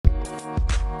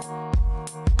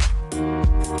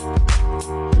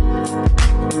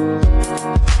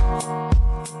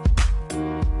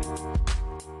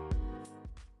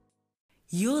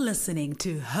listening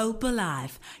to Hope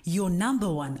Alive, your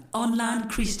number one online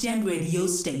Christian radio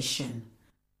station.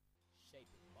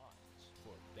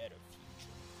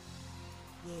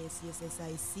 Yes,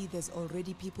 I see there's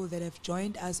already people that have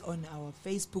joined us on our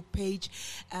Facebook page.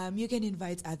 You can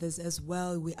invite others as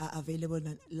well. We are available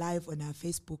live on our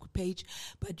Facebook page,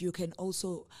 but you can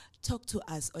also talk to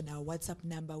us on our WhatsApp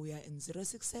number. We are in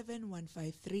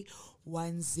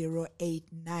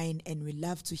 067-153-1089, and we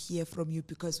love to hear from you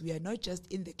because we are not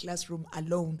just in the classroom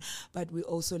alone, but we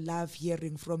also love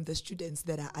hearing from the students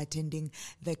that are attending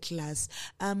the class.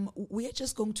 We are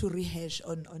just going to rehash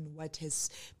on what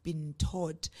has been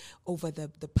taught over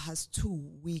the past 2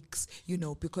 weeks,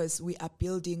 because we are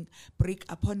building brick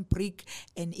upon brick,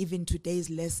 and even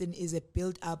today's lesson is a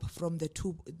build up from the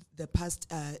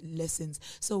past lessons.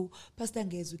 So, Pastor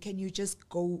Ngezu, can you just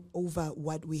go over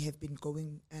what we have been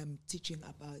teaching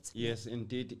about? Yes,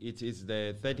 indeed. It is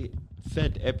the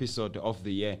 33rd episode of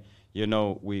the year.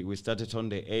 We started on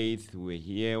the 8th, we're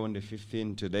here on the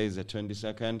 15th, today is the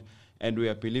 22nd, and we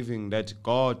are believing that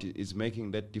God is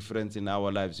making that difference in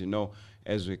our lives,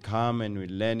 as we come and we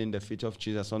learn in the feet of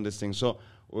Jesus on this thing. So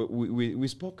we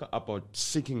spoke about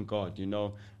seeking God,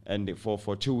 and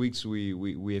for 2 weeks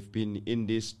we have been in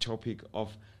this topic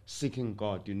of seeking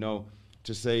God,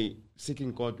 to say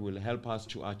seeking God will help us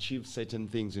to achieve certain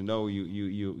things. You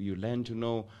learn to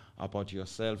know about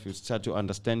yourself, you start to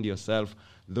understand yourself.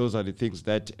 Those are the things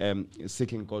that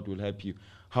seeking God will help you.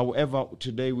 However,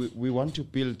 today we want to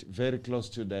build very close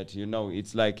to that.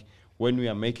 It's like when we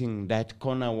are making that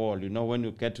corner wall, when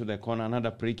you get to the corner,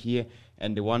 another brick here,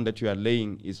 and the one that you are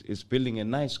laying is building a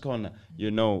nice corner,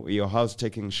 your house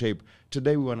taking shape.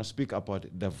 Today we want to speak about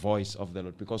the voice of the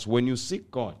Lord, because when you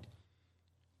seek God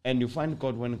and you find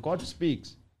God, when God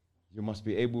speaks, you must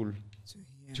be able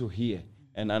to hear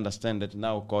and understand that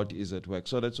now God is at work.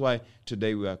 So that's why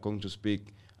today we are going to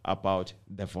speak about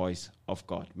the voice of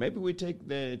God. Maybe we take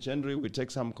the January, we take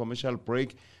some commercial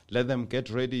break, let them get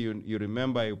ready. You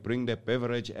remember, you bring the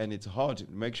beverage and it's hot.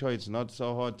 Make sure it's not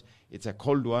so hot, it's a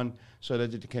cold one, so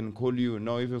that it can cool you.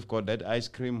 If you've got that ice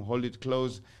cream, hold it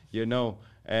close,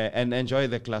 and enjoy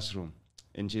the classroom.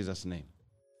 In Jesus' name.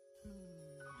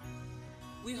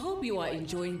 We hope you are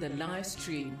enjoying the live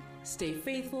stream. Stay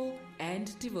faithful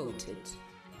and devoted.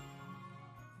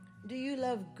 Do you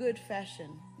love good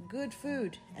fashion, good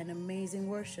food, and amazing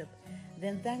worship?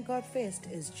 Then Thank God Fest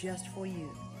is just for you.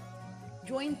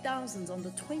 Join thousands on the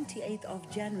 28th of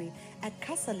January at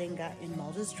Kasalenga in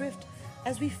Mulder's Drift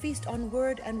as we feast on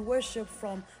word and worship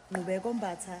from Nubego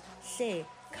Mbata, She,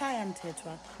 Kaya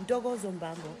Mtetwa, Ndogo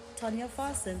Zombango, Tanya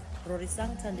Fasen,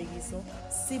 Rorisang Tandegiso,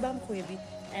 Sibam Kwebi,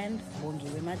 and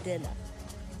Bongiwe Madela.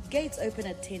 Gates open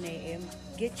at 10 a.m.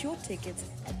 Get your tickets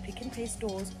at Pick and Pay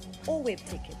stores or web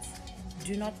tickets.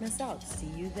 Do not miss out. See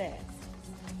you there.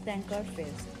 Thank God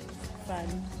Fest.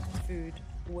 Fun, food,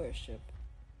 worship.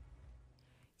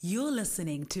 You're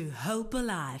listening to Hope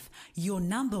Alive, your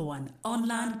number one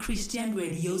online Christian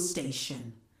radio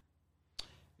station.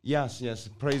 Yes,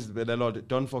 praise the Lord.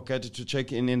 Don't forget to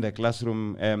check in the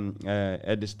classroom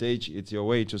at the stage. It's your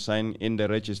way to sign in the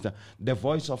register. The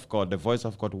voice of God.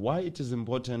 Why it is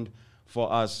important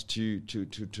for us to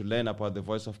learn about the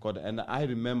voice of God. And I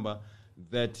remember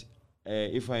that,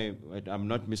 if I'm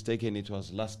not mistaken, it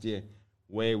was last year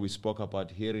where we spoke about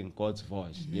hearing God's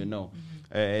voice,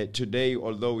 Today,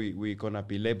 although we're going to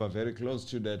belabor very close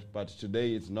to that, but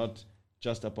today it's not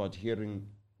just about hearing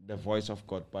the voice of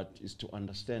God, but is to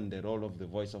understand the role of the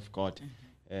voice of God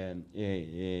in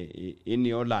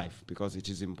your life, because it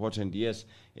is important. Yes,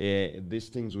 these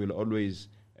things will always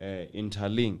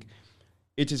interlink.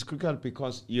 It is critical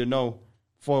because,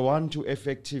 for one to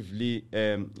effectively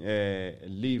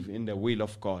live in the will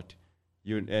of God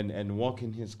and walk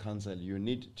in his counsel, you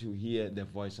need to hear the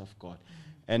voice of God.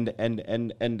 And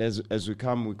as we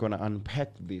come, we're going to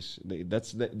unpack this.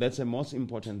 That's the most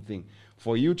important thing.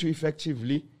 For you to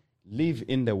effectively live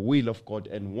in the will of God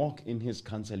and walk in his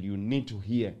counsel, you need to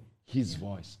hear his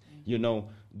voice.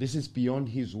 This is beyond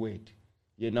his word.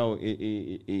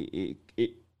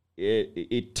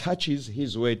 It touches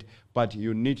his word, but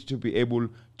you need to be able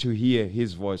to hear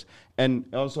his voice. And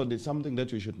also, there's something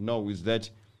that we should know is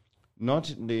that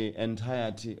not the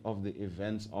entirety of the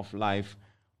events of life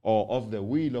or of the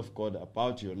will of God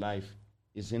about your life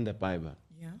is in the Bible.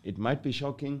 Yeah. It might be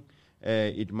shocking.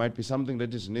 It might be something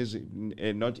that is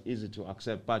not easy to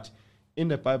accept. But in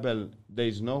the Bible, there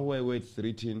is nowhere where it's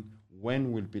written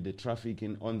when will be the traffic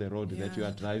on the road that you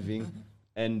are driving.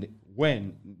 And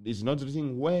when. It's not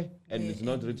written where, and it's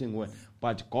not written when.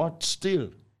 But God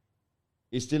still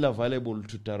is available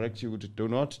to direct you to do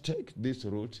not take this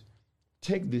route.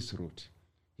 Take this route.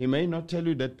 He may not tell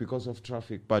you that because of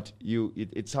traffic, but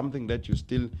it's something that you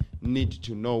still need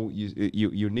to know.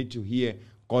 You need to hear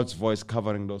God's voice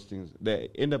covering those things.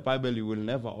 In the Bible, you will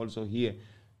never also hear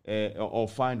or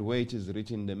find where it is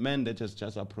written, the man that has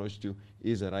just approached you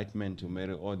is a right man to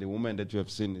marry, or the woman that you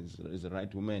have seen is the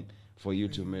right woman for you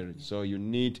to marry. So you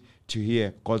need to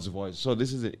hear God's voice. So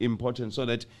this is important, so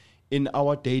that in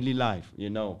our daily life,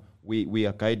 we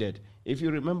are guided. If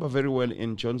you remember very well,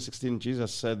 in John 16,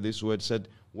 Jesus said this word, said,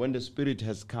 when the Spirit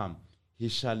has come, he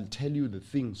shall tell you the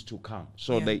things to come.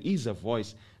 So there is a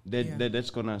voice that's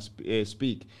going to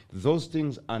speak. Those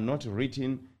things are not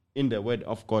written in the word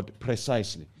of God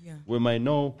precisely. We might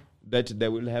know that they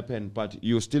will happen, but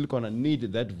you're still going to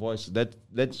need that voice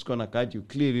that's going to guide you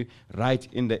clearly right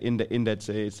in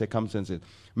that circumstances.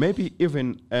 Maybe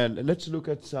even let's look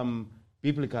at some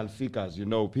biblical figures,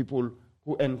 people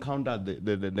who encountered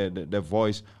the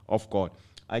voice of God.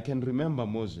 I can remember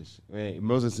Moses.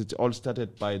 Moses, it all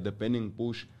started by the burning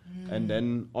bush, and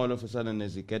then all of a sudden,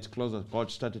 as he gets closer,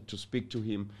 God started to speak to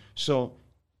him. So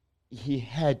he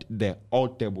had the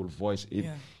audible voice.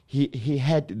 He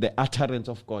had the utterance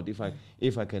of God,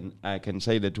 if I can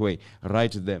say that way,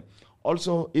 right there.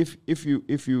 Also, if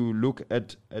you look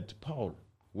at Paul,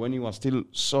 when he was still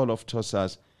Saul of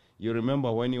Tarsus, you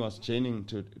remember when he was journeying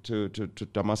to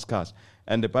Damascus,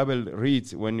 and the Bible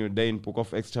reads, when you're there in Book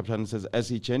of Acts chapter 1, says, as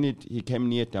he journeyed, he came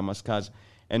near Damascus,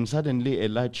 and suddenly a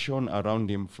light shone around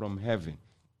him from heaven.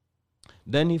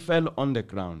 Then he fell on the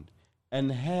ground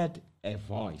and heard a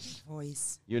voice.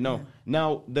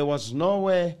 Now there was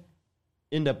nowhere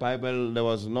in the Bible, there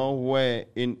was nowhere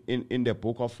in the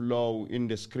book of law, in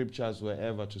the scriptures,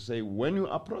 wherever, to say, when you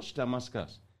approach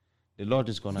Damascus, the Lord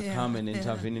is going to come and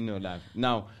intervene in your life.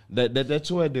 Now, that's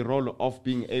where the role of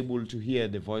being able to hear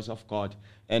the voice of God,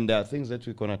 and there are things that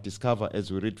we're going to discover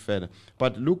as we read further.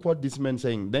 But look what this man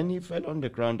saying. Then he fell on the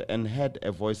ground and heard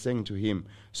a voice saying to him,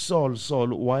 Saul, Saul,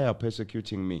 why are you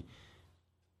persecuting me?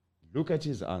 Look at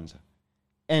his answer.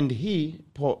 And he,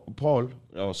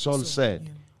 Saul said,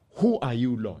 who are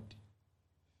you, Lord?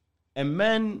 A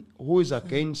man who is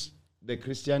against the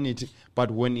Christianity, but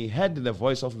when he heard the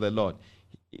voice of the Lord,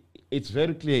 it's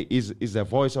very clear, is the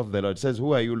voice of the Lord. It says,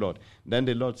 who are you, Lord? Then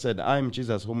the Lord said, I am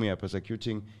Jesus whom you are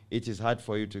persecuting. It is hard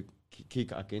for you to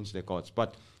kick against the gods.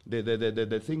 But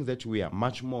the thing that we are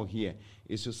much more here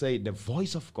is to say the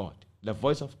voice of God. The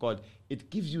voice of God, it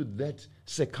gives you that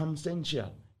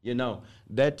circumstantial,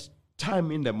 that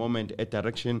time in the moment, a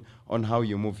direction on how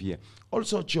you move here.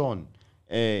 Also John,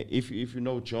 if you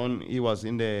know John, he was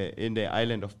in the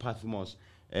island of Patmos.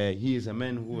 He is a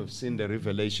man who has seen the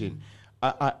revelation.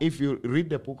 If you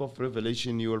read the book of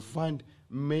Revelation, you will find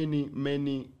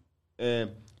many,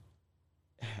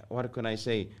 what can I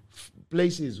say,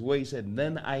 places where he said,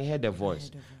 then I heard a voice.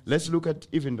 Let's look at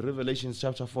even Revelation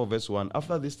chapter 4, verse 1.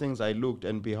 After these things I looked,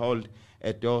 and behold,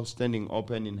 a door standing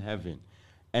open in heaven.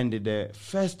 And the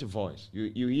first voice,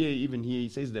 you hear even here, he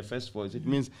says the first voice. It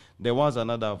means there was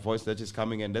another voice that is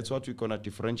coming, and that's what we're going to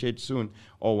differentiate soon,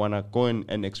 or want to go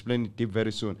and explain it deep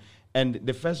very soon. And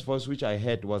the first voice which I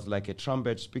heard was like a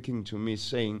trumpet speaking to me,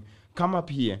 saying, come up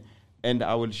here, and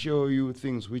I will show you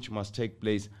things which must take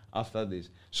place after this.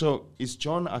 So it's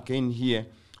John again here,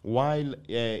 while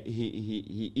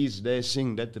he is there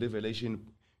seeing that revelation.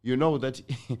 You know that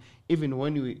even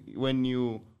when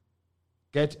you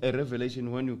get a revelation,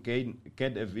 when you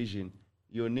get a vision,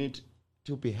 you need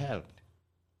to be helped.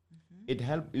 It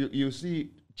helps. You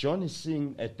see, John is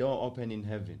seeing a door open in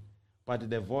heaven, but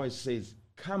the voice says,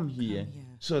 come here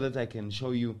so that I can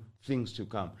show you things to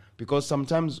come. Because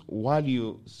sometimes while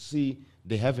you see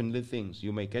the heavenly things,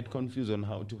 you may get confused on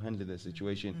how to handle the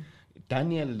situation.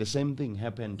 Daniel, the same thing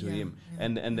happened to him.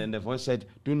 And then the voice said,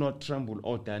 do not tremble,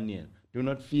 O Daniel. Do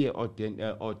not fear, O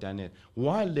Daniel.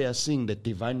 While they are seeing the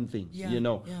divine things,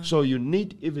 So you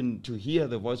need even to hear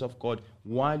the voice of God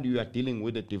while you are dealing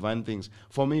with the divine things.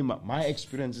 For me, my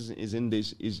experience is in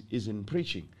this, is in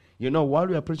preaching. While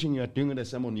you are preaching, you are doing the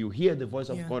sermon, you hear the voice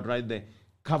of God right there.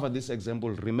 Cover this example.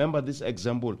 Remember this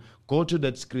example. Go to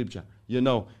that scripture.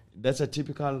 That's a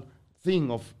typical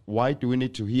thing of why do we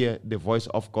need to hear the voice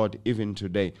of God even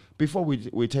today. Before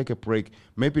we take a break,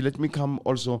 maybe let me come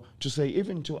also to say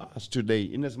even to us today,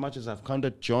 in as much as I've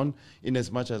counted John, in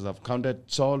as much as I've counted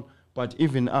Saul, but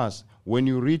even us, when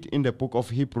you read in the book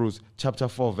of Hebrews chapter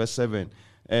 4 verse 7,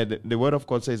 the word of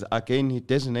God says, again he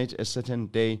designates a certain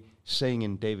day, saying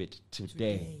in David,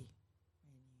 today.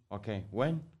 Okay,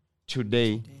 when?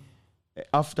 Today.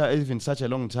 After even such a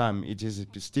long time, it is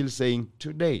still saying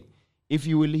today. If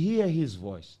you will hear his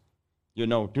voice, do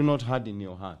not harden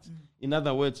your hearts. In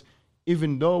other words,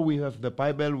 even though we have the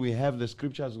Bible, we have the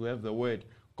scriptures, we have the word,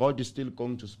 God is still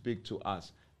going to speak to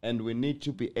us, and we need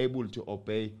to be able to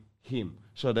obey him.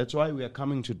 So that's why we are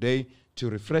coming today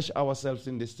to refresh ourselves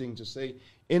in this thing, to say,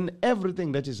 in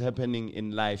everything that is happening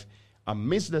in life,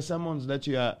 amidst the sermons that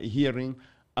you are hearing,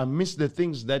 amidst the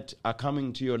things that are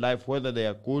coming to your life, whether they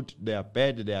are good, they are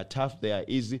bad, they are tough, they are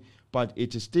easy, but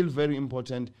it is still very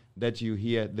important that you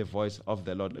hear the voice of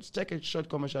the Lord. Let's take a short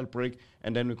commercial break,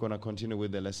 and then we're going to continue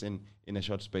with the lesson in a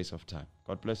short space of time.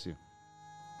 God bless you.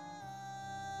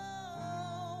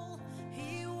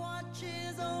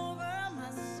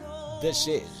 This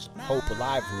is Hope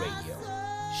Alive Radio,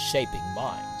 shaping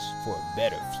minds for a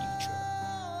better future.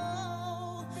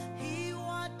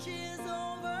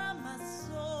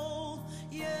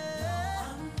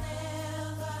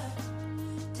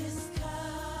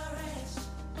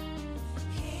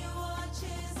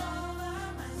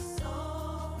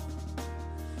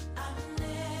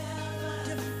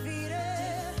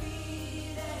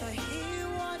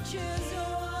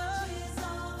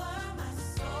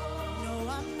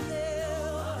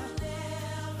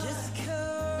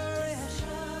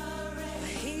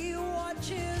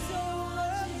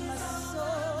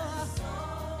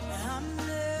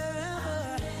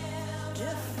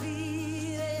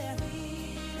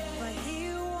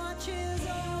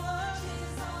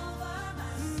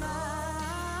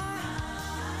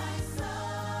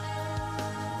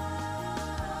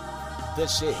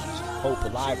 This is Hope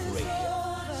Alive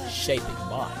Radio, shaping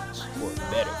minds for a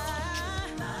better future.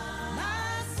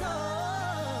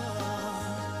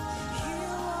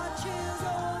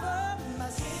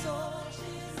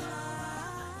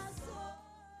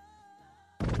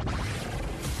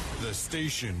 The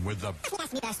station with the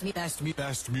best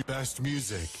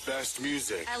music. Best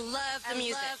music. I love the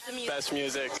music. Best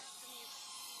music.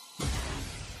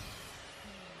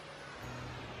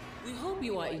 We hope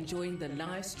you are enjoying the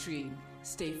live stream.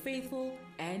 Stay faithful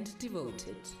and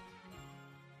devoted.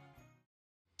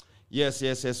 Yes.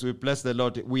 We bless the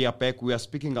Lord. We are back. We are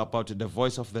speaking about the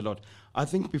voice of the Lord. I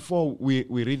think before we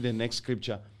read the next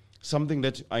scripture, something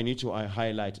that I need to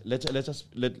highlight. Let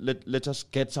us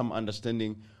get some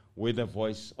understanding with the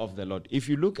voice of the Lord. If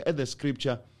you look at the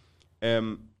scripture,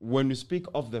 when we speak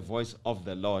of the voice of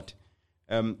the Lord,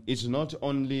 it's not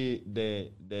only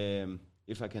the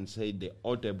if I can say, the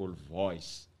audible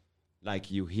voice,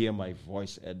 like you hear my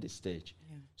voice at this stage.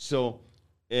 Yeah. So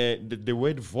the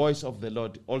word voice of the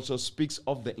Lord also speaks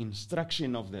of the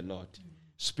instruction of the Lord,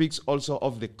 speaks also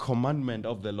of the commandment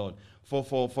of the Lord.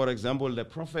 For example, the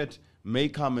prophet may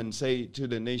come and say to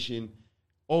the nation,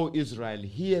 "O Israel,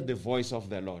 hear the voice of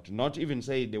the Lord," not even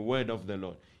say the word of the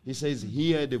Lord. He says,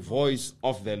 "Hear the voice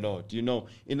of the Lord." You know,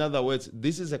 in other words,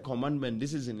 this is a commandment,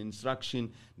 this is an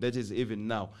instruction that is even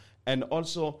now. And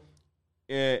also,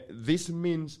 this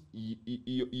means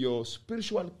your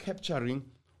spiritual capturing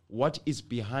what is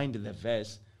behind the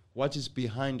verse, what is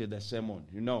behind the sermon.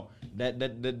 You know, that's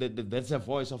the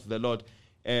voice of the Lord.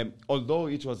 Although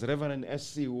it was Reverend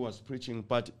S.C. who was preaching,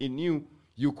 but in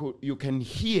you can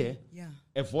hear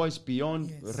a voice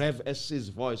beyond Rev S.C.'s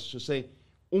voice to say,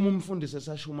 then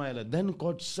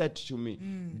God said to me.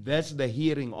 That's the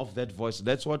hearing of that voice.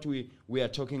 That's what we are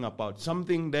talking about.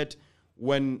 Something that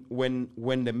when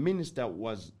the minister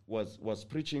was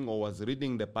preaching or was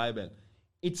reading the Bible,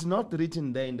 it's not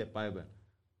written there in the Bible.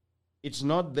 It's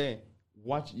not there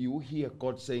what you hear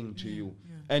God saying to you.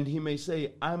 Yeah. And he may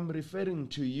say, "I'm referring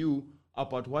to you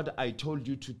about what I told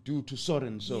you to do to so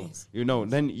and so." Yes. You know,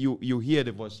 then you hear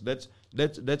the voice.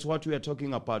 That's what we are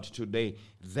talking about today.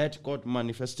 That God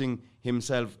manifesting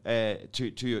himself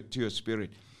to your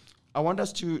spirit. I want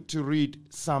us to read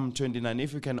Psalm 29.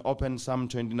 If you can open Psalm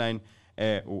 29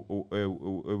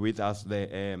 with us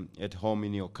there at home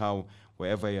in your car,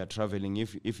 wherever you are traveling.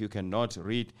 If you cannot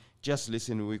read, just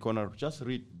listen. We're going to just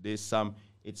read this psalm.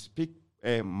 It speaks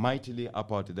mightily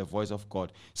about the voice of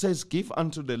God. It says, "Give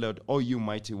unto the Lord, all you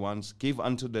mighty ones. Give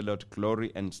unto the Lord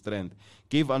glory and strength.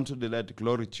 Give unto the Lord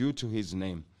glory due to his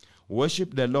name.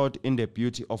 Worship the Lord in the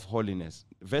beauty of holiness."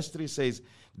 Verse 3 says,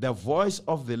 "The voice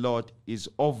of the Lord is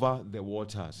over the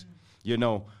waters." You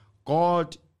know,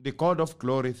 God, the God of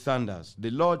glory, thunders. The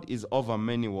Lord is over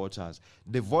many waters.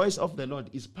 The voice of the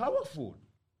Lord is powerful.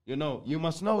 You know, you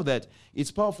must know that it's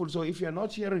powerful. So if you're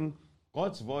not hearing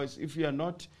God's voice, if you are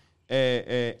not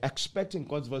expecting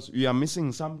God's voice, you are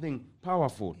missing something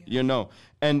powerful, you know.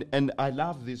 And I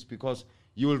love this because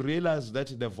you will realize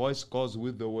that the voice goes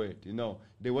with the word. You know,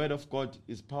 the word of God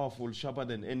is powerful, sharper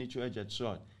than any two-edged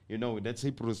sword. You know, that's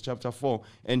Hebrews chapter 4.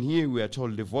 And here we are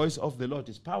told the voice of the Lord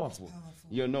is powerful.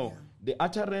 You know, the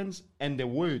utterance and the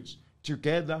words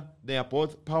together they are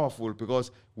both powerful,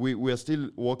 because we are still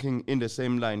walking in the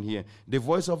same line here. The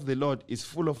voice of the Lord is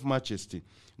full of majesty.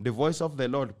 The voice of the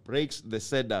Lord breaks the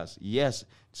cedars, yes,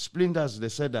 splinters the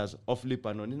cedars of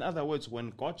Lebanon. In other words,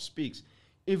 when God speaks,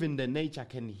 even the nature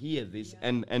can hear this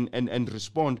and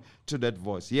respond to that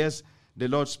voice. Yes, the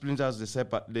Lord splinters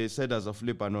the cedars of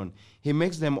Lebanon. He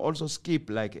makes them also skip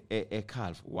like a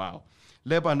calf. Wow.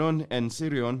 Lebanon and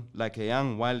Syrian like a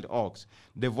young wild ox.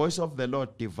 The voice of the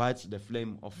Lord divides the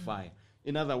flame of fire.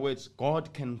 In other words,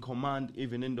 God can command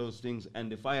even in those things,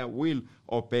 and the fire will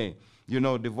obey. You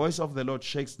know, the voice of the Lord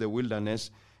shakes the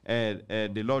wilderness.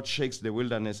 The Lord shakes the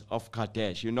wilderness of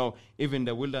Kadesh. You know, even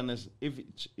the wilderness,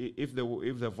 if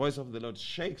the voice of the Lord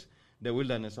shakes the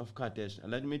wilderness of Kadesh,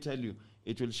 and let me tell you,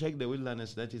 it will shake the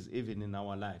wilderness that is even in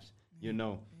our lives. You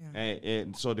know,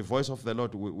 so the voice of the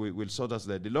Lord will sort us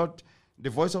there. The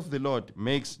voice of the Lord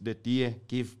makes the deer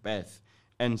give birth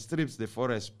and strips the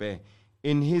forest bare.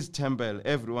 In his temple,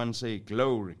 everyone say,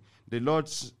 glory. The Lord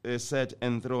sat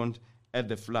enthroned at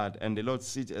the flood, and the Lord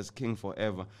sits as king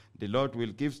forever. The Lord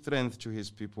will give strength to his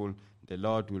people. The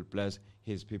Lord will bless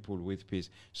his people with peace.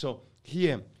 So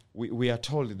here we are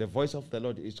told the voice of the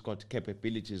Lord is got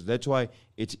capabilities. That's why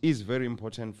it is very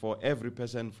important for every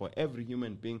person, for every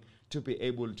human being, to be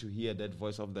able to hear that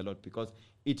voice of the Lord, because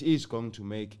it is going to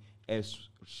make a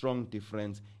strong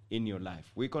difference in your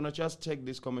life. We're going to just take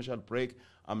this commercial break.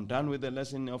 I'm done with the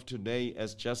lesson of today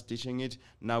as just teaching it.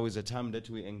 Now is the time that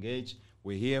we engage.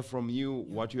 We hear from you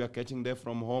what you are getting there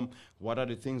from home. What are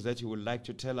the things that you would like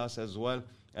to tell us as well?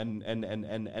 And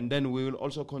then we will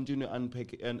also continue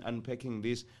unpacking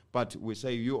this. But we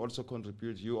say you also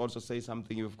contribute. You also say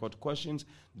something. You've got questions.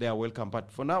 They are welcome.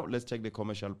 But for now, let's take the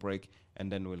commercial break,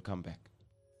 and then we'll come back.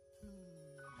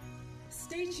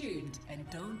 Stay tuned and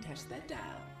don't touch that dial.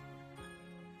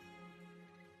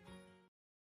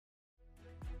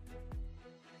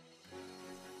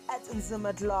 At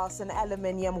Nzima Glass and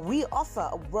Aluminium, we offer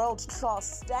a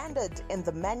world-class standard in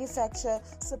the manufacture,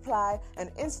 supply, and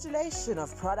installation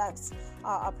of products.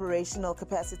 Our operational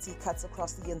capacity cuts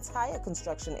across the entire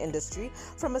construction industry,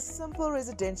 from a simple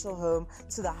residential home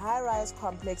to the high-rise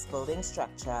complex building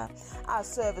structure. Our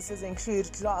services include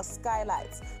glass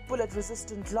skylights,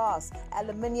 bullet-resistant glass,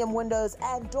 aluminium windows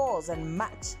and doors, and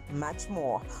much, much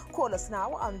more. Call us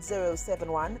now on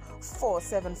 071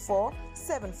 474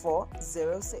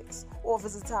 7406. Or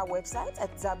visit our website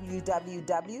at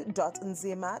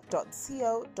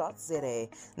www.nzima.co.za.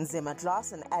 Nzima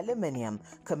Glass and Aluminium,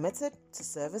 committed to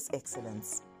service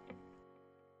excellence.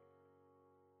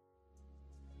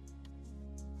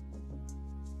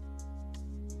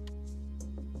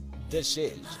 This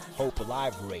is Hope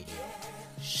Alive Radio,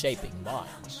 shaping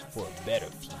minds for a better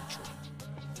future.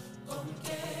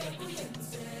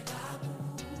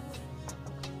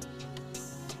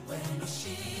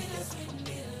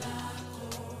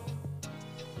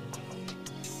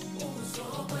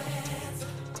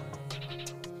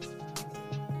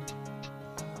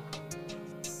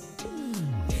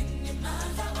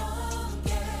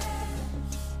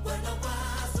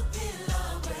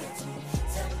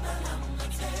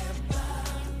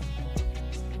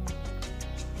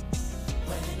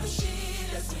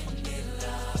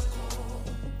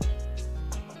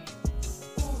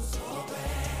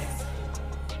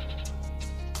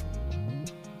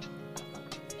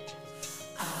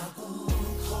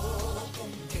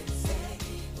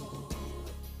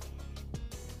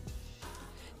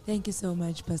 Thank you so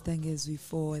much, Pastor Ngezwi,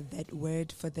 for that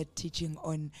word, for that teaching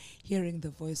on hearing the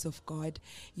voice of God.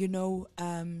 You know,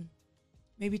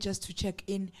 maybe just to check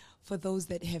in, for those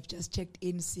that have just checked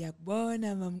in,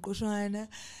 siyakubona Mam Kushwana,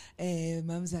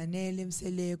 Mam Zanele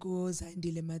Mseleko,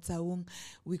 Zandile Matsaung,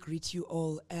 we greet you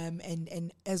all.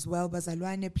 And as well,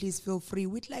 Bazalwane, please feel free.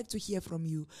 We'd like to hear from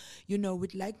you. You know,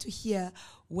 we'd like to hear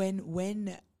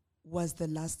when was the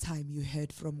last time you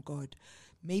heard from God?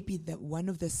 Maybe that one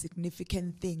of the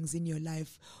significant things in your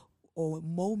life or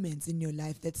moments in your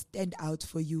life that stand out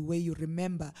for you, where you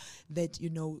remember that,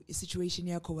 you know, a situation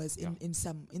yako was in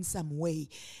some way,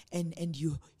 and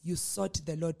you sought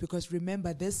the Lord. Because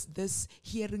remember, this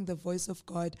hearing the voice of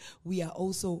God, we are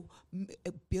also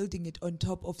building it on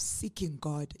top of seeking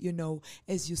God. You know,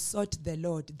 as you sought the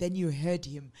Lord, then you heard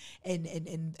him,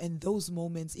 and those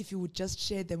moments, if you would just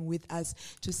share them with us,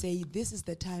 to say, this is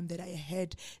the time that I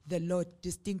heard the Lord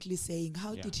distinctly saying.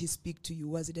 How did he speak to you?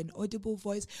 Was it an audible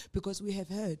voice? Because we have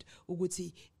heard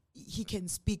Uguti, he can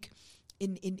speak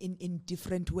in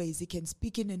different ways. He can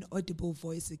speak in an audible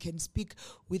voice. He can speak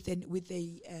with a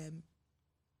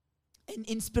an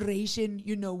inspiration,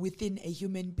 within a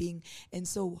human being. And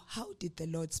so how did the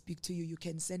Lord speak to you? You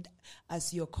can send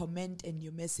us your comment and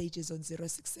your messages on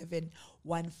 067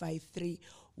 153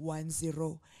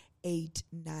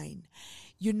 1089.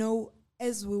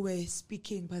 As we were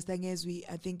speaking, Pastor Ngezwi,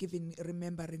 I think even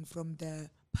remembering from the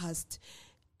past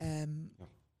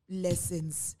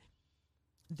lessons,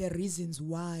 the reasons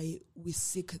why we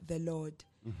seek the Lord.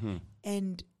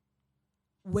 And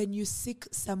when you seek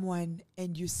someone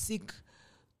and you seek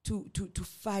to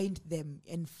find them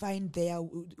and find their,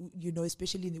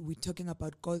 especially we're talking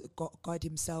about God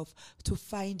himself, to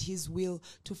find his will,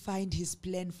 to find his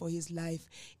plan for his life,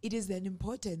 it is then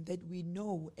important that we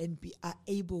know and are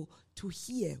able to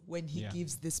hear when he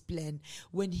gives this plan,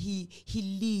 when he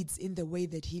leads in the way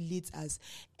that he leads us,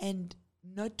 and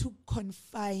not to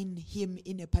confine him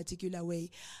in a particular way.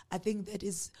 I think that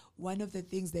is one of the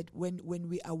things that when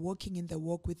we are walking in the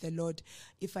walk with the Lord,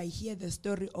 if I hear the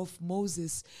story of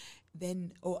Moses,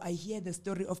 or I hear the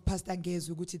story of Pastor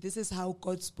Ngezwi, this is how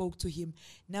God spoke to him.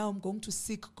 Now I'm going to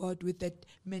seek God with that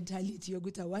mentality. I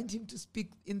want him to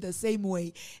speak in the same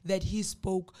way that he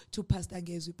spoke to Pastor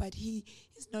Ngezwi, but he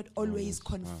is not always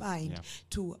confined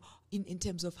to in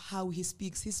terms of how he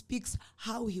speaks. He speaks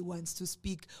how he wants to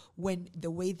speak, when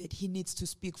the way that he needs to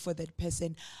speak for that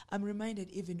person. I'm reminded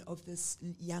even of this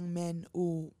young man,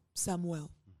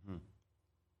 Samuel.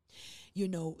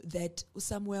 That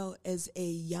Samuel, as a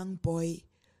young boy,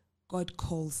 God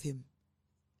calls him.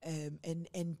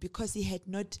 And because he had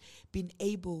not been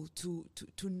able to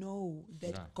know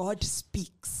that God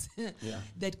speaks,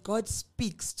 that God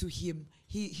speaks to him,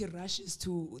 he rushes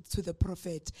to the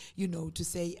prophet, to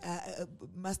say,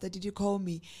 Master, did you call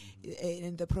me?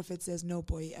 And the prophet says, no,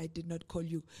 boy, I did not call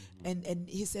you. And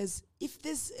he says, if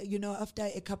this, after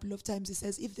a couple of times, he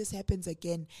says, if this happens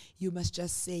again, you must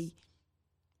just say,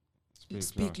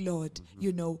 Speak, Lord.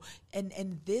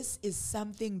 And this is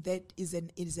something that is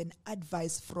an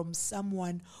advice from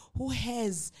someone who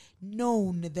has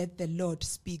known that the Lord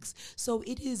speaks. So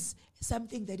it is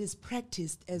something that is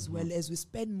practiced as well. As we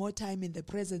spend more time in the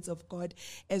presence of God,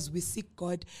 as we seek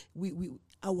God,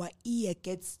 our ear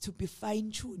gets to be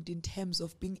fine-tuned in terms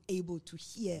of being able to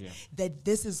hear that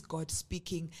this is God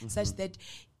speaking, such that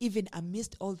even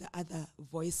amidst all the other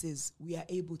voices, we are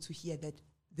able to hear that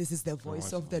this is the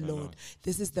voice of the Lord.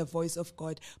 This is the voice of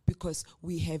God, because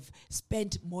we have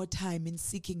spent more time in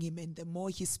seeking him, and the more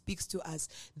he speaks to us,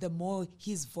 the more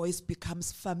his voice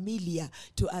becomes familiar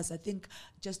to us. I think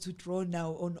just to draw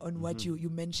now on what you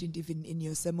mentioned even in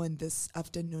your sermon this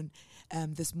afternoon,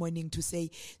 this morning, to say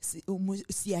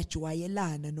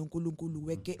siyajwayelana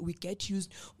noNkulunkulu. We get used.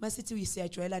 Masithi we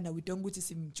siyajwayelana, we don't go to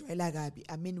simjwayela kabi.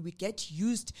 I mean, we get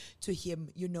used to him,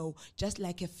 just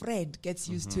like a friend gets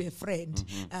used to a friend.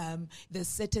 There's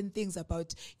certain things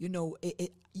about,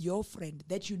 your friend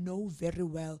that you know very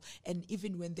well, and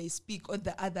even when they speak on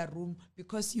the other room,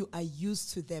 because you are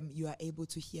used to them, you are able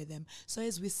to hear them. So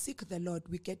as we seek the Lord,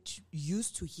 we get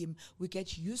used to him, we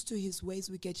get used to his ways,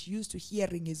 we get used to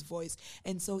hearing his voice.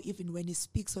 And so even when he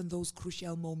speaks on those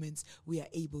crucial moments, we are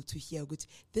able to hear, which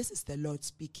this is the Lord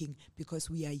speaking, because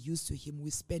we are used to him. We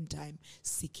spend time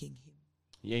seeking him.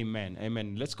 Amen.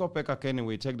 Amen. Let's go back again and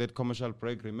we take that commercial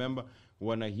break. Remember,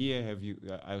 when I hear,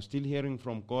 are you still hearing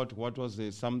from God? What was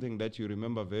something that you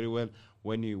remember very well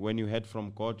when you heard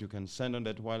from God? You can send on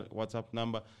that WhatsApp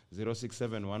number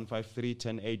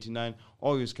 067-153-1089,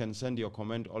 or you can send your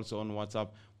comment also on WhatsApp.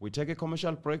 We take a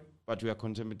commercial break, but we are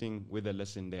continuing with the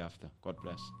lesson thereafter. God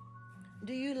bless.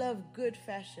 Do you love good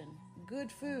fashion,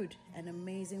 good food, and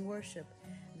amazing worship?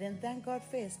 Then Thank God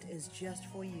Fest is just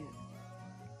for you.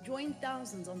 Join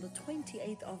thousands on the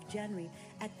 28th of January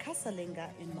at Kasalenga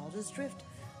in Mulder's Drift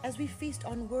as we feast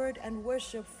on word and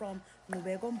worship from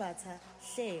Nubego Mbata,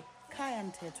 She, Kaya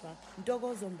Mtetwa,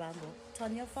 Ndogo Zombango,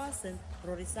 Tanya Fasen,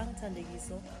 Rorisang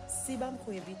Tandegiso, Sibam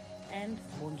Kwebi, and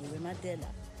Bongiwe Madela.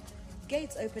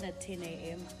 Gates open at 10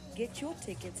 a.m. Get your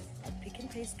tickets at Pick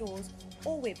and Pay stores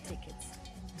or web tickets.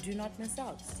 Do not miss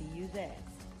out. See you there.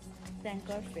 Thank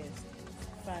God Fest.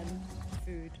 Fun,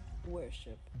 food,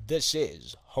 worship. This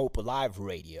is Hope Alive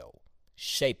Radio,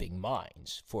 shaping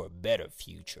minds for a better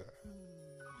future.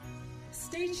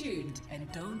 Stay tuned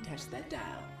and don't touch that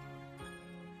dial.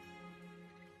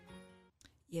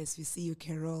 Yes, we see you,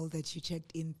 Carol, that you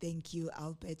checked in. Thank you.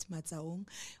 Albert Matsaong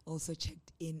also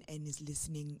checked in and is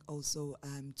listening also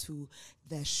to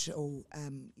the show.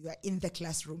 You are in the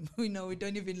classroom. We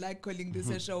don't even like calling this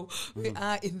a show. We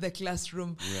are in the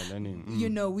classroom. We are learning.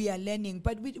 We are learning.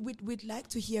 But we'd like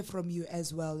to hear from you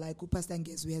as well, like Pastor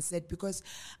Ngezwi has said, because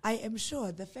I am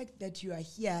sure the fact that you are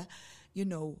here,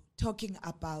 talking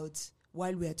about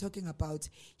while we are talking about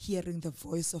hearing the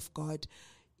voice of God,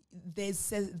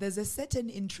 there's a certain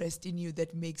interest in you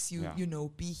that makes you,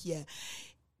 be here.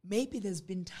 Maybe there's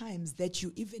been times that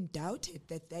you even doubted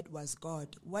that was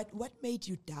God. What made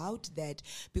you doubt that?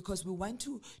 Because we want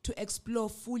to explore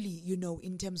fully,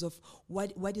 in terms of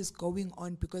what is going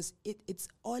on, because it's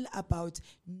all about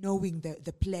knowing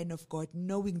the plan of God,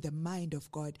 knowing the mind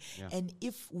of God. Yeah. And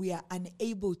if we are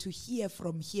unable to hear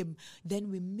from Him, then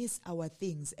we miss our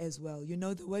things as well.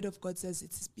 The Word of God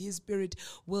says His Spirit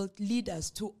will lead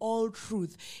us to all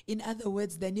truth. In other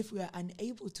words, then if we are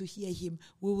unable to hear Him,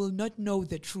 we will not know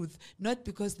the truth, not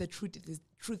because the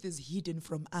truth is hidden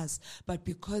from us, but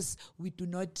because we do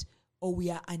not, or we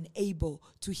are unable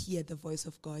to hear the voice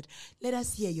of God. Let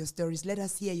us hear your stories. Let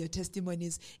us hear your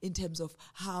testimonies in terms of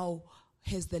how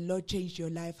has the Lord changed your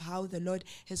life, how the Lord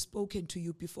has spoken to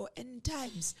you before, and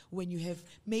times when you have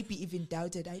maybe even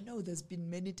doubted. I know there's been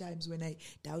many times when I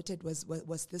doubted, was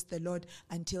this the Lord,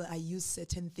 until I used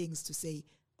certain things to say,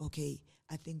 okay,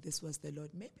 I think this was the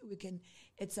Lord. Maybe we can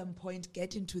at some point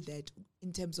get into that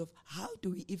in terms of how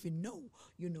do we even know,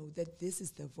 that this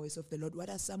is the voice of the Lord? What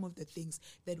are some of the things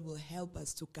that will help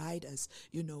us to guide us,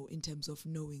 in terms of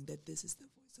knowing that this is the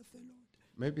voice of the Lord?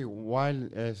 Maybe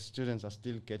while students are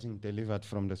still getting delivered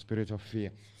from the spirit of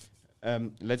fear,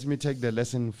 let me take the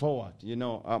lesson forward.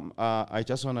 I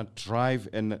just want to drive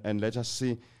and let us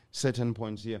see certain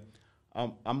points here.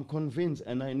 I'm convinced,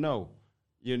 and I know,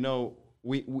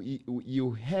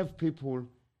 you have people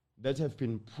that have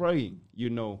been praying,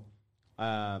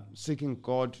 seeking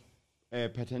God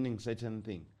pertaining certain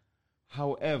things.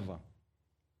 However,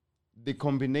 the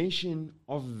combination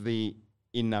of the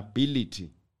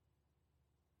inability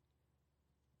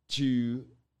to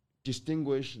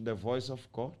distinguish the voice of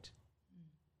God,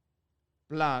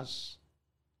 plus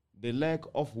the lack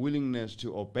of willingness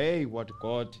to obey what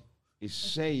God is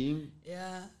saying,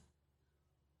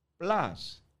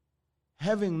 plus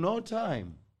having no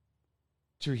time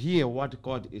to hear what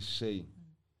God is saying,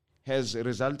 has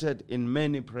resulted in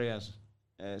many prayers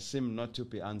seem not to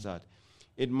be answered.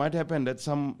 It might happen that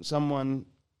someone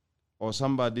or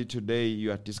somebody today,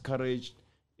 you are discouraged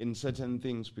in certain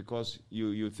things because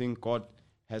you think God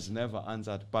has never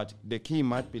answered. But the key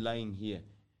might be lying here.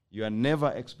 You are never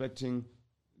expecting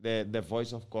the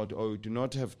voice of God, or you do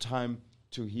not have time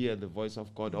to hear the voice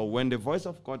of God, or when the voice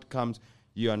of God comes,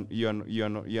 you are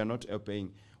not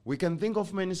obeying. We can think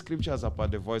of many scriptures about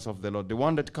the voice of the Lord. The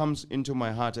one that comes into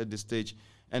my heart at this stage,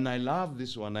 and I love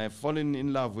this one, I have fallen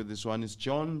in love with this one, is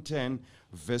John 10,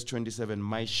 verse 27.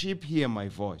 My sheep hear my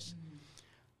voice,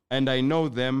 and I know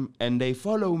them, and they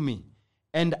follow me,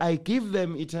 and I give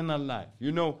them eternal life.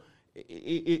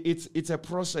 It's a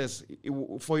process.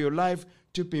 For your life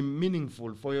to be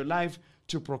meaningful, for your life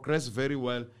to progress very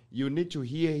well, you need to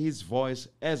hear His voice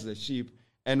as a sheep.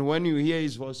 And when you hear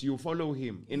His voice, you follow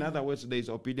Him. In other words, there is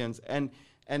obedience. And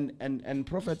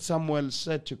Prophet Samuel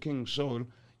said to King Saul,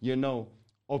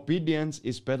 obedience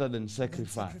is better than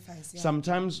sacrifice.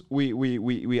 Sometimes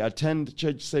we attend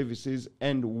church services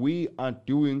and we are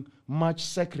doing much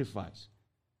sacrifice,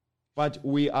 but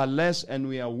we are less and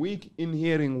we are weak in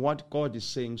hearing what God is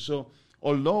saying. So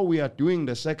although we are doing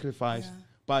the sacrifice,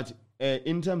 but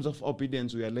in terms of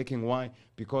obedience, we are lacking. Why?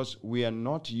 Because we are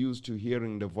not used to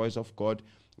hearing the voice of God.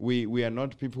 We are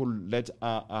not people that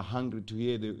are hungry to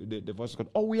hear the voice of God.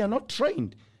 Or we are not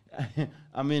trained,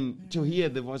 to hear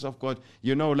the voice of God.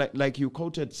 Like you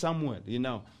quoted Samuel,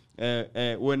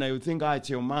 when I think, it's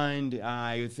your mind,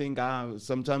 you think,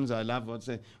 sometimes I love what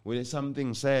say, when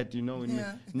something said, No.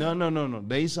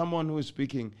 There is someone who is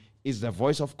speaking. Is the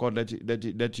voice of God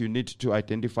that you need to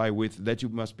identify with, that you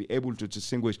must be able to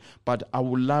distinguish. But I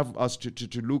would love us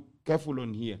to look careful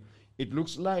on here. It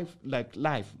looks like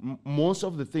life. Most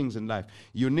of the things in life,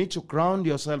 you need to ground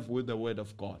yourself with the Word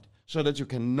of God so that you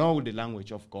can know the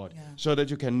language of God, so that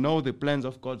you can know the plans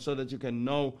of God, so that you can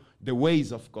know the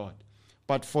ways of God.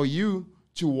 But for you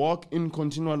to walk in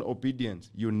continual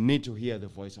obedience, you need to hear the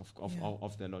voice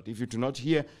of the Lord. If you do not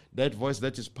hear that voice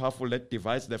that is powerful, that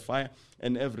divides the fire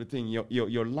and everything,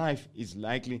 your life is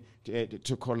likely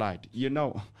to collide.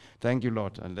 Thank you,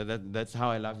 Lord. And that's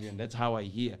how I love you, and that's how I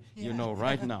hear,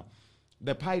 right now.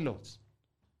 The pilots,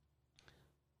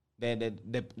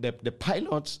 the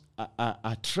pilots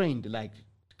are trained like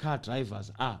car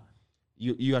drivers are.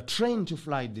 You are trained to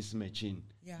fly this machine,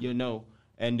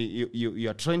 and you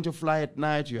are trained to fly at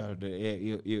night. You are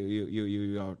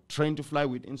trained to fly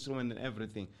with instrument and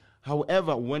everything.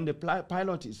 However, when the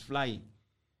pilot is flying,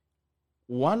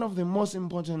 one of the most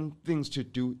important things to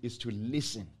do is to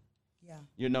listen.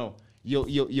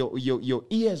 Your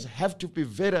ears have to be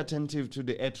very attentive to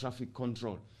the air traffic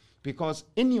control. Because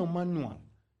in your manual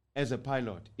as a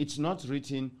pilot, it's not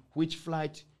written which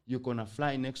flight you're going to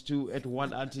fly next to at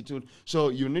what altitude. So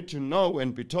you need to know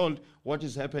and be told what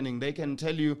is happening. They can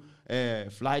tell you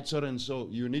flight so and so,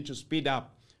 you need to speed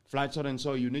up. Flight so and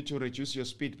so, you need to reduce your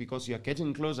speed because you're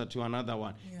getting closer to another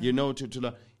one. You know,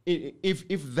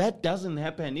 if that doesn't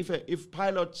happen, if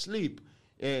pilots sleep,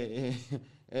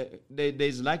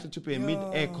 there's likely to be a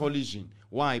mid-air collision.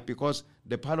 Why? Because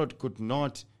the pilot could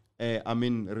not,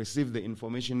 receive the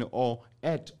information or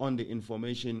act on the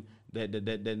information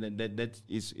that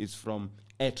is from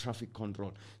air traffic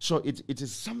control. So it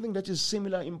is something that is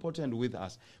similar important with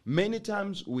us. Many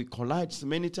times we collide,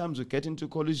 many times we get into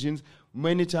collisions,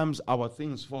 many times our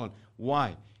things fall.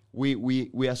 Why?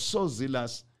 We are so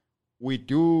zealous, we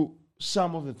do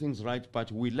some of the things right,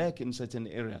 but we lack in certain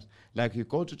areas. Like you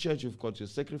go to church, you've got your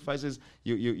sacrifices,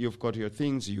 you've got your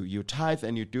things, you tithe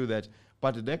and you do that,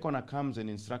 but there gonna comes an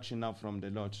instruction now from the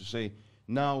Lord to say,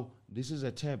 now this is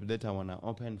a tab that I wanna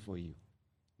open for you.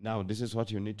 Now this is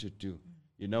what you need to do.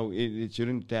 You know, it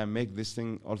shouldn't make this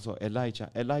thing also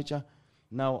Elijah,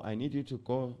 now I need you to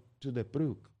go to the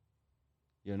brook.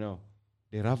 You know,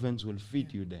 the ravens will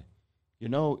feed you there. You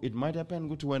know, it might happen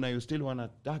good when you still want to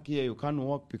duck here, you can't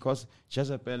walk because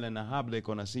Jezebel and Ahab, they're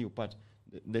going to see you. But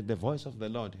the voice of the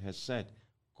Lord has said,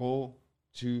 go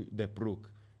to the brook.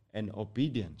 And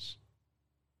obedience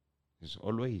is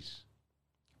always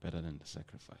better than the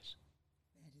sacrifice.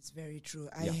 That is very true.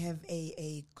 I have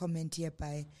a comment here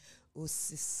by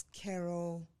Sis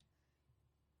Carol.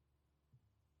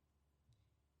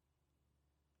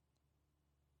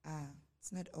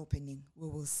 It's not opening. We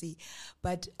will see.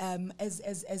 But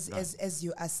as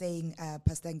you are saying,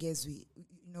 Pastor Ngezwi,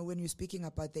 you know, when you're speaking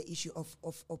about the issue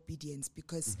of obedience,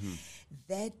 because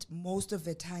that most of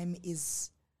the time is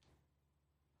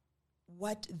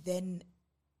what then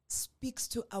speaks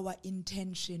to our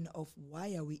intention of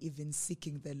why are we even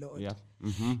seeking the Lord. Yeah.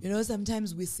 You know,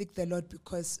 sometimes we seek the Lord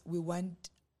because we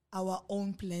want our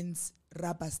own plans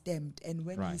rubber stamped. And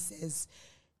when he says,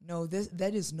 no,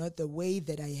 that is not the way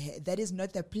that I have. That is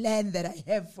not the plan that I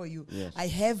have for you. Yes. I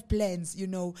have plans, you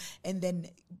know, and then,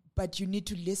 but you need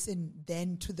to listen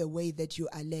then to the way that you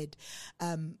are led.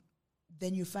 Then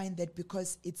you find that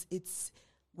because it's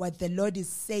what the Lord is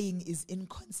saying is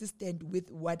inconsistent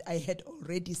with what I had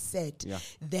already said,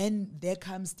 then there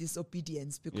comes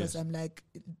disobedience because I'm like,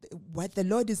 what the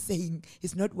Lord is saying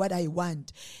is not what I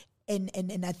want. And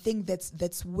I think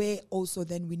that's where also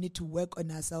then we need to work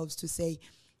on ourselves to say,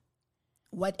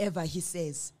 whatever he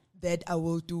says, that I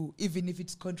will do, even if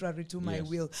it's contrary to my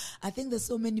will. I think there's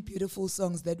so many beautiful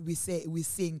songs that we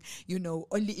sing, you know,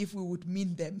 only if we would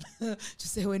mean them. To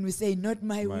say when we say, not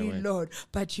my will, Lord,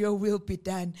 but your will be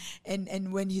done.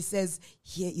 And when he says,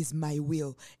 here is my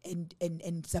will.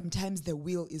 And sometimes the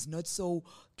will is not so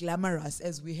glamorous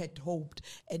as we had hoped.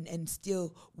 And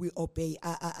still we obey.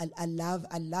 I love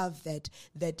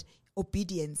that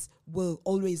obedience will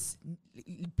always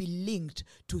be linked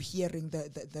to hearing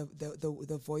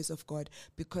the voice of God,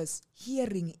 because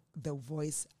hearing the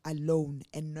voice alone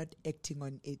and not acting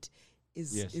on it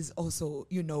is also,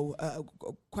 you know,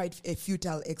 quite a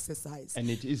futile exercise. And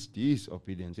it is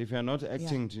disobedience. If you are not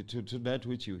acting to that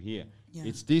which you hear,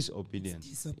 it's disobedience.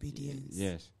 It's disobedience.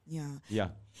 Yes. Yeah.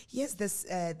 Yes, this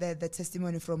the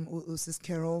testimony from Sis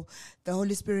Carol. The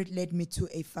Holy Spirit led me to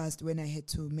a fast when I had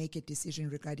to make a decision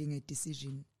regarding a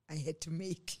decision I had to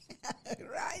make.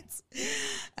 Right.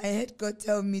 I had God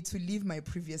tell me to leave my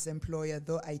previous employer,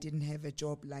 though I didn't have a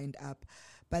job lined up.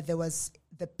 But there was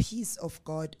the peace of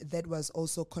God that was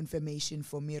also confirmation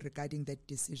for me regarding that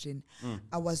decision.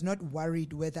 I was not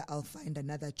worried whether I'll find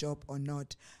another job or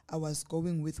not. I was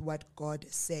going with what God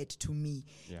said to me.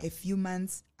 A few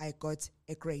months, I got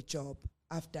a great job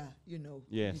after, you know,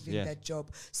 leaving that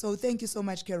job. So thank you so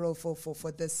much, Carol,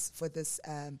 for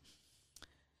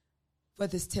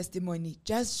this testimony,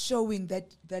 just showing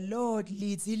that the Lord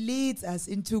leads. He leads us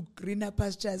into greener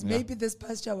pastures. Maybe this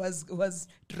pasture was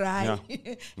dry,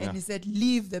 and he said,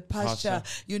 leave the pasture,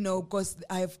 you know, because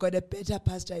I've got a better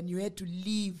pasture, and you had to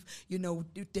leave, you know,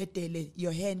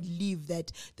 your hand, leave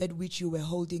that which you were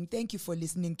holding. Thank you for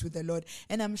listening to the Lord.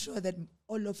 And I'm sure that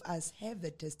all of us have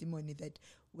the testimony that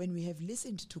when we have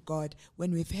listened to God,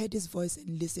 when we've heard his voice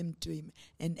and listened to him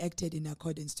and acted in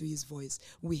accordance to his voice,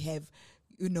 we have,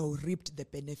 you know, reaped the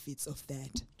benefits of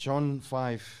that. John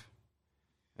 5,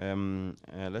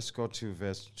 let's go to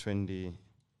verse 25.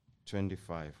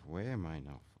 Where am I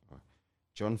now?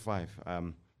 John 5,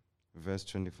 verse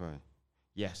 25.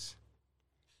 Yes.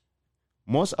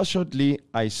 Most assuredly,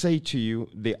 I say to you,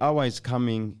 the hour is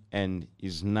coming and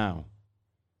is now.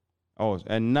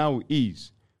 And now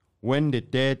is, when the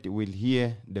dead will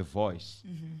hear the voice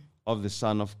of the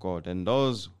Son of God, and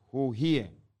those who hear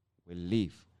will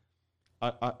live.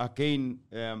 Again,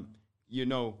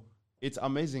 it's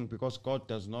amazing because God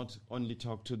does not only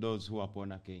talk to those who are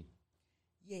born again.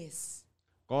 Yes.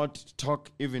 God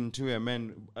talked even to a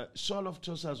man. Saul of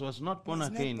Tarsus was not born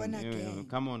again.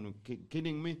 Come on,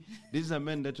 kidding me? This is a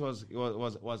man that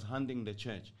was hunting the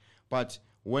church. But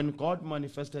when God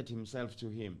manifested himself to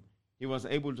him, he was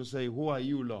able to say, "Who are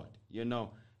you, Lord?"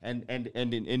 And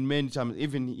in many times,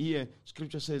 even here,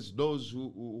 Scripture says, those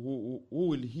who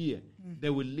will hear, they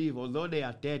will live, although they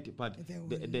are dead, but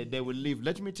they will live.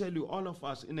 Let me tell you, all of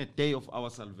us, in a day of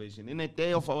our salvation,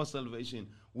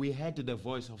 we heard the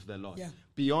voice of the Lord. Yeah.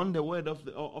 Beyond the word of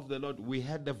the Lord, we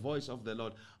heard the voice of the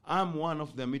Lord. I'm one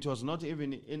of them. It was not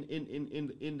even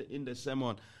in the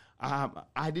sermon.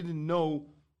 I didn't know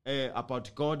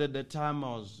about God at the time.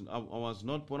 I was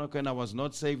not born again. I was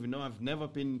not saved. I've never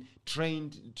been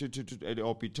trained to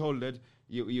or be told that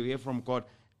you hear from God.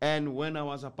 And when I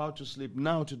was about to sleep,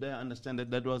 today I understand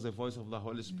that was the voice of the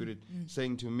Holy Spirit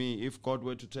saying to me, if God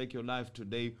were to take your life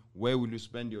today, where will you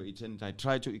spend your eternity? I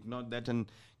try to ignore that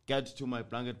and get to my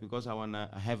blanket because I want to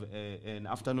have an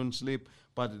afternoon sleep.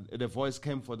 But the voice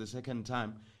came for the second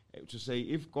time to say,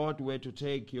 if God were to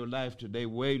take your life today,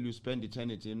 where will you spend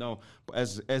eternity?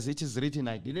 As it is written,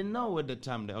 I didn't know at the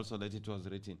time also that it was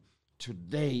written.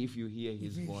 Today, if you hear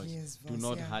his voice, do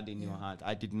not harden your heart.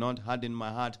 I did not harden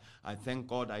my heart. I thank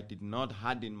God I did not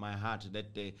harden my heart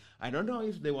that day. I don't know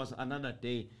if there was another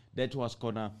day that was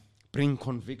going to bring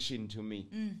conviction to me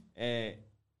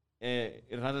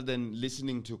rather than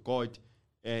listening to God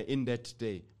in that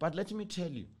day. But let me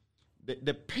tell you,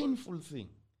 the painful thing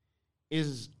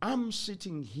is I'm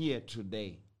sitting here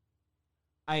today.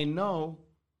 I know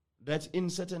that in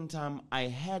certain time I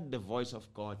heard the voice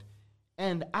of God,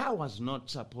 and I was not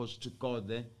supposed to go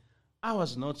there. I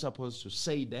was not supposed to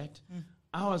say that.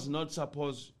 I was not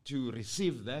supposed to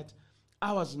receive that.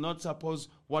 I was not supposed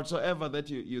whatsoever that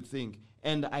you think.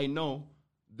 And I know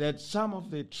that some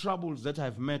of the troubles that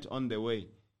I've met on the way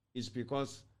is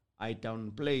because I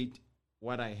downplayed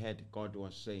what I heard God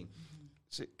was saying.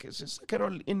 Sister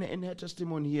Carol, in her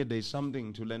testimony here, there's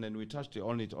something to learn, and we touched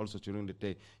on it also during the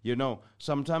day.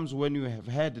 Sometimes when you have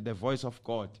heard the voice of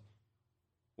God,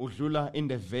 udlula in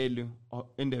the valley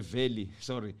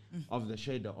of the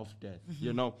shadow of death.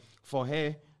 For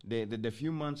her, the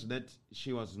few months that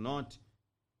she was not,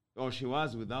 or she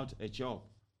was without a job,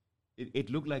 it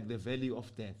looked like the valley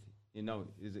of death.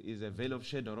 Is a veil of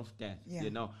shadow of death.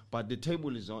 But the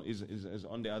table is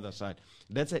on the other side.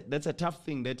 That's a tough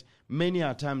thing. That many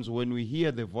a times when we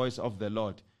hear the voice of the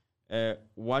Lord,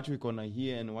 what we're gonna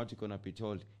hear and what we're gonna be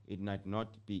told, it might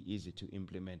not be easy to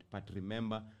implement. But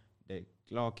remember, the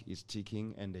clock is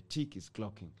ticking and the tick is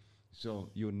clocking. So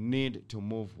you need to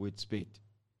move with speed.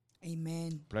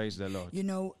 Amen. Praise the Lord.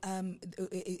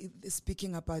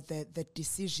 Speaking about the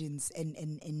decisions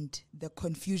and the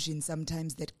confusion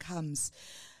sometimes that comes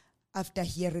after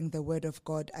hearing the word of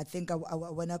God, I think I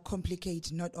want to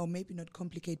complicate, not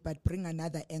complicate, but bring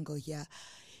another angle here.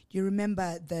 Do you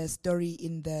remember the story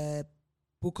in the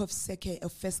book of 1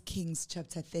 Kings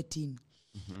chapter 13,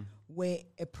 where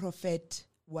a prophet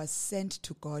was sent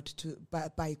to God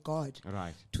by God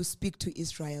to speak to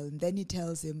Israel, and then he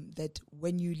tells him that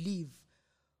when you leave,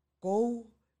 go,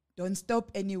 don't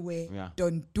stop anywhere,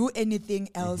 don't do anything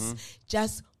else,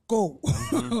 just go.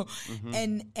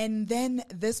 And then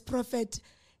this prophet,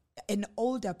 an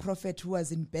older prophet who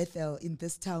was in Bethel, in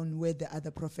this town where the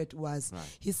other prophet was,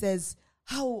 he says,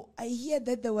 "How I hear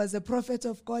that there was a prophet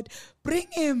of God. Bring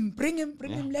him.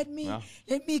 Let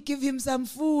me give him some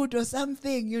food or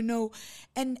something,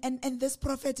 And this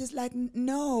prophet is like,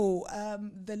 no,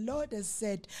 the Lord has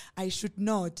said I should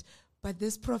not. But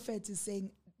this prophet is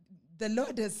saying, the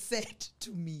Lord has said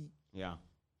to me,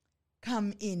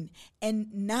 come in.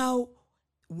 And now,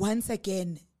 once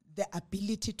again, the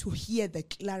ability to hear the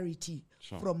clarity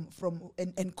from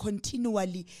and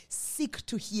continually seek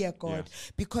to hear God.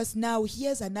 Because now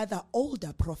here's another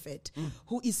older prophet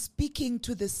who is speaking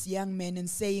to this young man and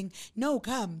saying, no,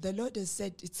 come, the Lord has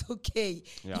said it's okay.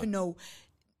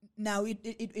 Now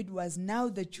it was now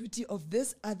the duty of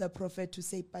this other prophet to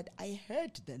say, but I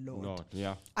heard the Lord.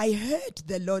 I heard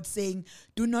the Lord saying,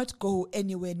 do not go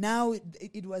anywhere. Now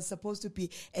it was supposed to be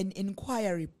an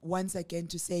inquiry once again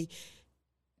to say,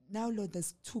 now, Lord,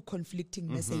 there's two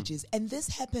conflicting messages. And this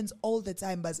happens all the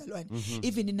time, Bazalwane,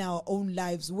 even in our own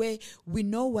lives, where we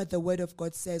know what the word of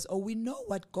God says, or we know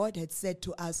what God had said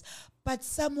to us, but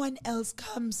someone else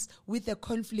comes with a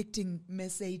conflicting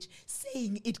message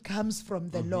saying it comes from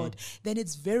the Lord. Then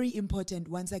it's very important,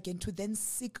 once again, to then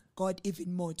seek God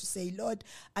even more, to say, Lord,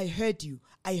 I heard you.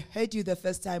 I heard you the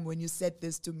first time when you said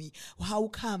this to me. How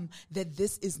come that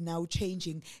this is now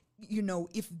changing? You know,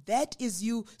 if that is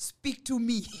you, speak to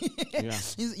me.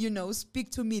 You know, speak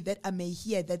to me that I may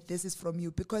hear that this is from you.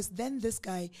 Because then this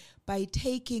guy, by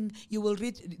taking, you will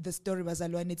read the story,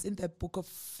 Bazalwane, it's in the book of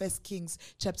 1 Kings,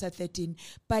 chapter 13.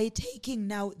 By taking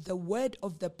now the word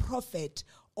of the prophet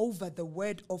over the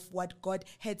word of what God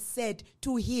had said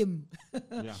to him.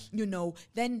 You know,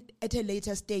 then at a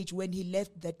later stage, when he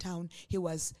left the town, he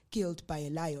was killed by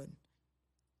a lion.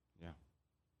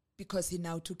 Because he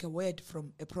now took a word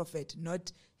from a prophet,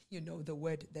 not, you know, the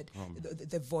word that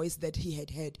the voice that he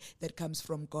had heard that comes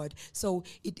from God. So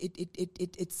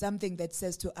it's something that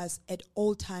says to us at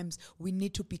all times we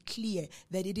need to be clear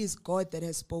that it is God that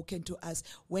has spoken to us.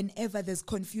 Whenever there's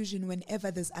confusion, whenever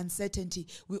there's uncertainty,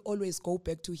 we always go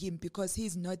back to him, because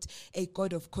he's not a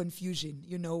God of confusion.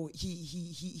 You know,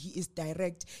 he is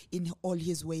direct in all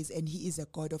his ways, and he is a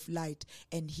God of light,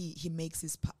 and he makes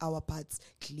our paths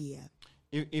clear.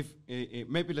 If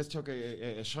maybe let's take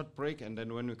a short break, and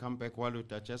then when we come back, while we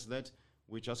digest that,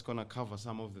 we're just going to cover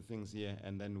some of the things here,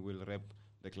 and then we'll wrap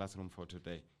the classroom for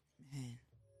today.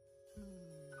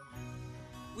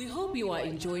 We hope you are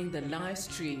enjoying the live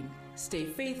stream. Stay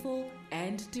faithful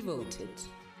and devoted.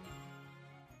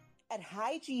 At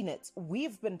Hygienit,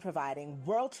 we've been providing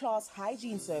world-class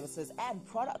hygiene services and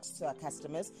products to our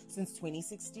customers since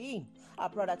 2016. Our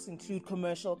products include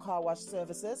commercial car wash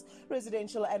services,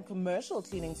 residential and commercial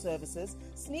cleaning services,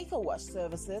 sneaker wash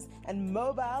services, and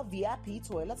mobile VIP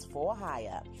toilets for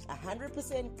hire.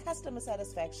 100% customer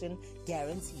satisfaction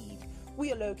guaranteed.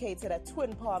 We are located at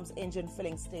Twin Palms Engine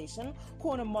Filling Station,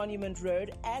 Corner Monument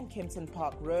Road and Kempton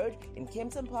Park Road in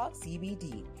Kempton Park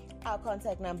CBD. Our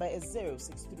contact number is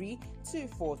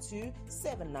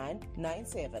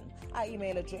 063-242-7997. Our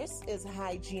email address is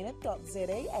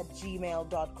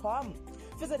hygienit.za@gmail.com.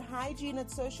 Visit Hygienit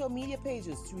social media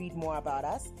pages to read more about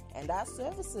us and our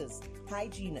services.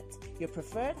 Hygienit, your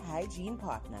preferred hygiene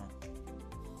partner.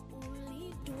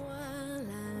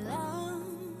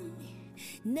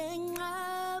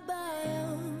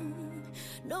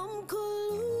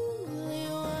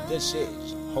 This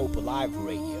is Hope Alive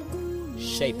Radio,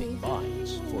 shaping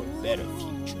minds for a better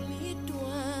future.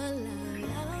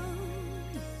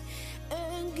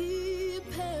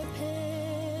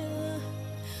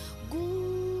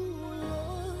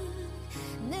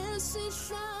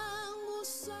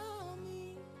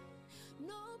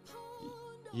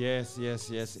 Yes,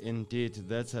 indeed.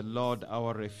 That's a Lord,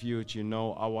 our refuge, you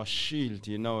know, our shield,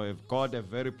 you know, if God, a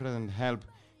very present help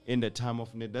in the time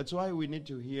of need. That's why we need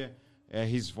to hear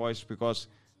his voice, because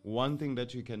one thing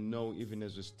that we can know, even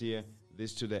as we steer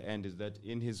this to the end, is that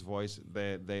in his voice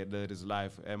there is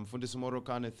life. Mfundisi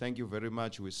Morokane, thank you very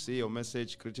much. We see your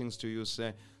message. Greetings to you,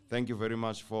 sir. Thank you very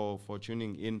much for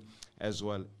tuning in as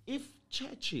well. If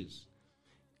churches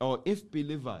or if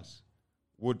believers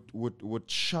would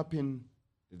sharpen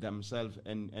themselves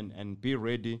and be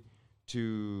ready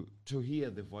to hear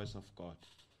the voice of God,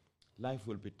 life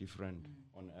will be different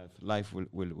on earth. Life will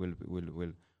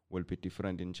be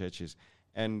different in churches.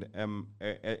 And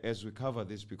as we cover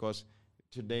this, because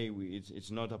today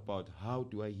it's not about how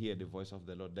do I hear the voice of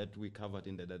the Lord, that we covered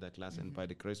in the data class, and by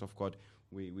the grace of God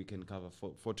we can cover.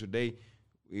 For today,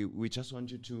 we just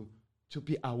want you to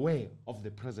be aware of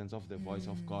the presence of the voice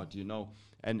of God, you know,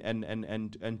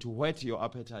 and to whet your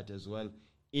appetite as well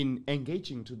in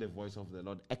engaging to the voice of the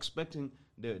Lord, expecting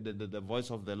the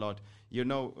voice of the Lord. You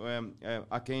know,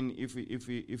 again, if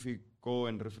we go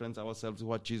and reference ourselves to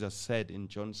what Jesus said in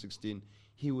John 16,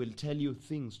 he will tell you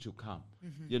things to come.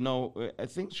 You know, I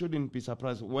think shouldn't be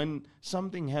surprised when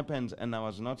something happens and I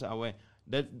was not aware.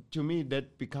 That, to me,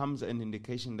 that becomes an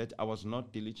indication that I was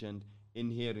not diligent in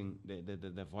hearing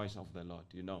the voice of the Lord.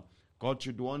 You know, God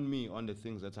should warn me on the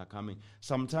things that are coming.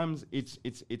 Sometimes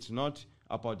it's not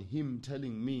about him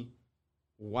telling me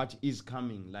what is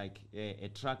coming, like a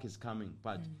truck is coming,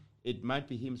 but it might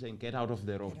be him saying, get out of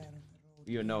the road.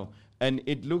 you know. And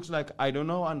it looks like I don't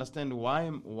know, understand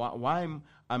why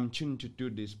I'm tuned to do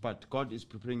this, but God is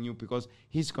preparing you because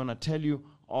He's gonna tell you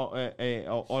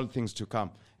all things to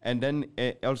come. And then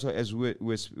also, as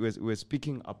we're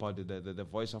speaking about the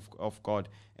voice of God,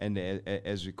 and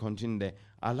as we continue there,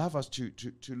 I love us to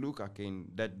look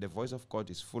again that the voice of God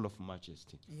is full of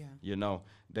majesty. Yeah. You know,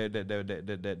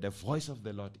 the voice of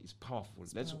the Lord is powerful.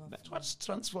 That's what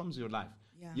transforms your life.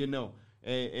 Yeah. You know,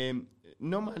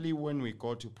 normally when we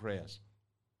go to prayers,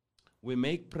 we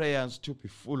make prayers to be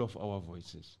full of our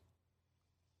voices,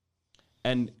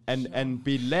 and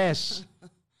be less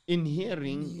in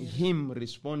hearing Him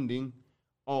responding.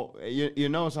 Or you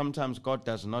know, sometimes God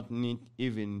does not need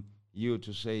even you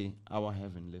to say, "Our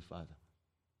Heavenly Father."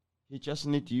 He just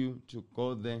needs you to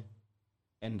go there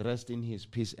and rest in His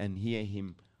peace and hear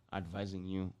Him advising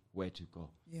you where to go,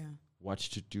 what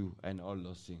to do, and all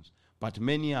those things. But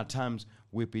many a times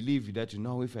we believe that, you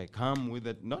know, if I come with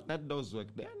it, not that those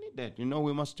work, they need that. You know,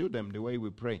 we must do them the way we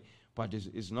pray. But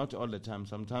it's not all the time.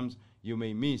 Sometimes you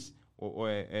may miss or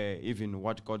even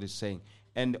what God is saying.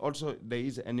 And also there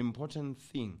is an important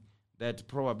thing that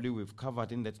probably we've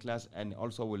covered in that class and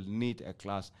also will need a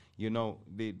class. You know,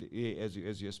 as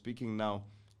you're speaking now,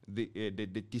 the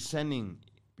discerning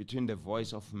between the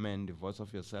voice of man, the voice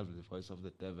of yourself, the voice of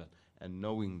the devil, and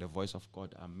knowing the voice of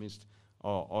God amidst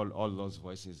all those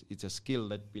voices. It's a skill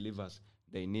that believers,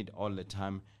 they need all the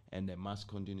time, and they must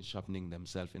continue sharpening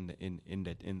themselves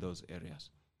in those areas.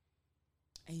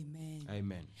 Amen.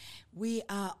 Amen. We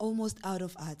are almost out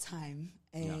of our time,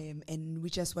 and we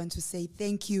just want to say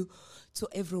thank you to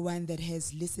everyone that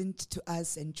has listened to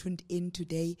us and tuned in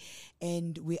today.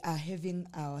 And we are having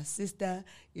our sister,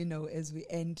 you know, as we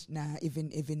end now,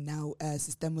 even now,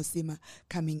 Sister Mosima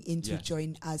coming in to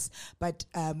join us. But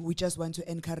we just want to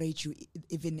encourage you,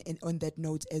 even on that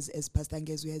note, as Pastor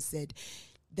Ngezu has said,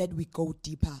 that we go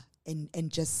deeper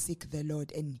and just seek the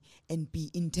Lord and be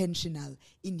intentional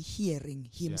in hearing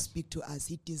Him speak to us.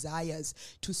 He desires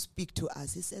to speak to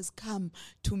us. He says, "Come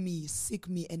to me, seek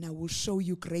me, and I will show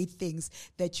you great things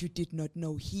that you did not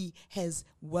know." He has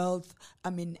wealth,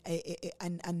 an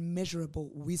unmeasurable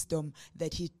wisdom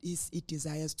that He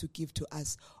desires to give to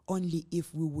us only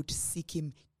if we would seek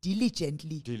Him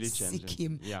diligently seek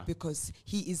Him, because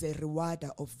He is a rewarder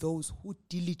of those who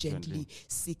diligently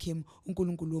seek Him.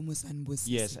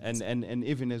 Yes, and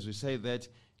even as we say that,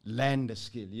 learn the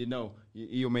skill. You know,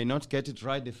 you may not get it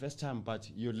right the first time, but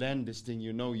you learn this thing.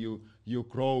 You know, you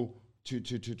grow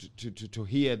to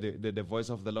hear the voice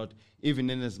of the Lord, even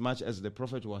in as much as the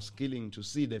prophet was skilling to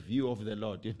see the view of the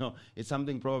Lord. You know, it's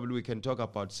something probably we can talk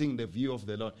about, seeing the view of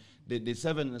the Lord. The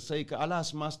seven say,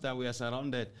 "Alas, Master, we are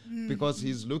surrounded," because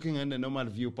he's looking at the normal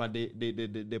view, but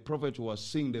the prophet was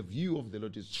seeing the view of the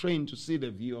Lord. He's trained to see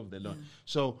the view of the Lord.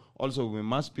 So also we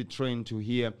must be trained to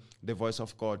hear the voice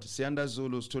of God. Sianda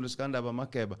Zulu, Stuluskanda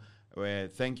Bamakeba.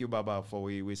 Thank you, Baba, for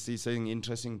we see saying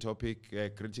interesting topic.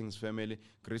 Greetings, family.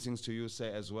 Greetings to you, sir,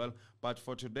 as well. But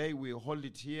for today, we hold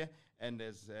it here. And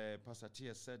as Pastor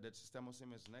Tia said, that Sister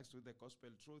Mosim is next with the gospel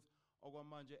truth.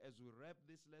 Ogwamanje, as we wrap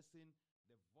this lesson,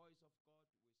 the voice of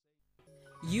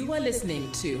God. You are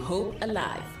listening to Hope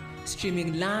Alive,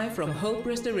 streaming live from Hope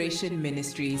Restoration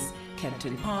Ministries,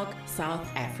 Kempton Park, South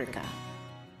Africa.